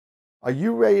Are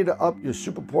you ready to up your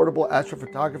super portable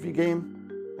astrophotography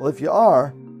game? Well, if you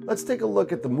are, let's take a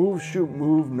look at the Move, Shoot,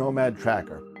 Move Nomad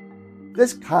Tracker.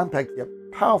 This compact yet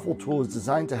powerful tool is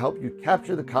designed to help you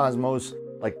capture the cosmos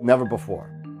like never before.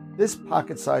 This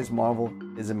pocket-sized marvel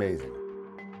is amazing.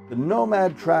 The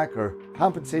Nomad Tracker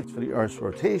compensates for the Earth's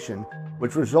rotation,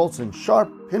 which results in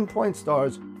sharp, pinpoint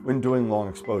stars when doing long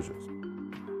exposures.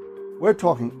 We're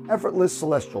talking effortless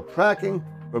celestial tracking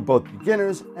for both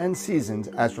beginners and seasoned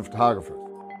astrophotographers.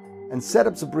 And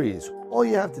setup's a breeze. All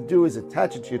you have to do is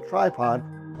attach it to your tripod,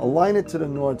 align it to the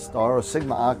North Star or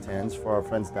Sigma octans for our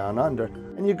friends down under,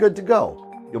 and you're good to go.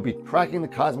 You'll be tracking the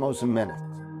cosmos in minutes.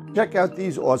 Check out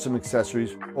these awesome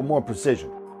accessories for more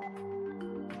precision.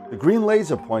 The green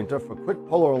laser pointer for quick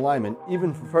polar alignment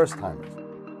even for first-timers.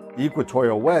 The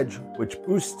Equatorial Wedge, which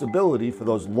boosts stability for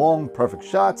those long, perfect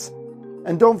shots.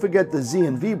 And don't forget the Z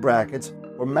and V brackets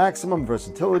for maximum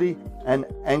versatility and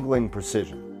angling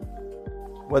precision.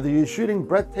 Whether you're shooting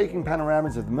breathtaking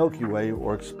panoramas of the Milky Way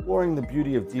or exploring the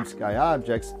beauty of deep sky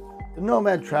objects, the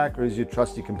Nomad Tracker is your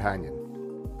trusty companion.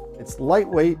 It's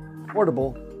lightweight,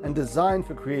 portable, and designed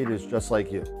for creators just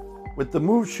like you. With the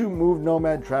Move, Shoot, Move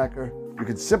Nomad Tracker, you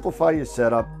can simplify your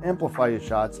setup, amplify your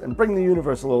shots, and bring the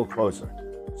universe a little closer.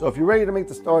 So if you're ready to make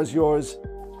the stars yours,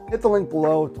 hit the link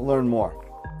below to learn more.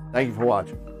 Thank you for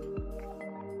watching.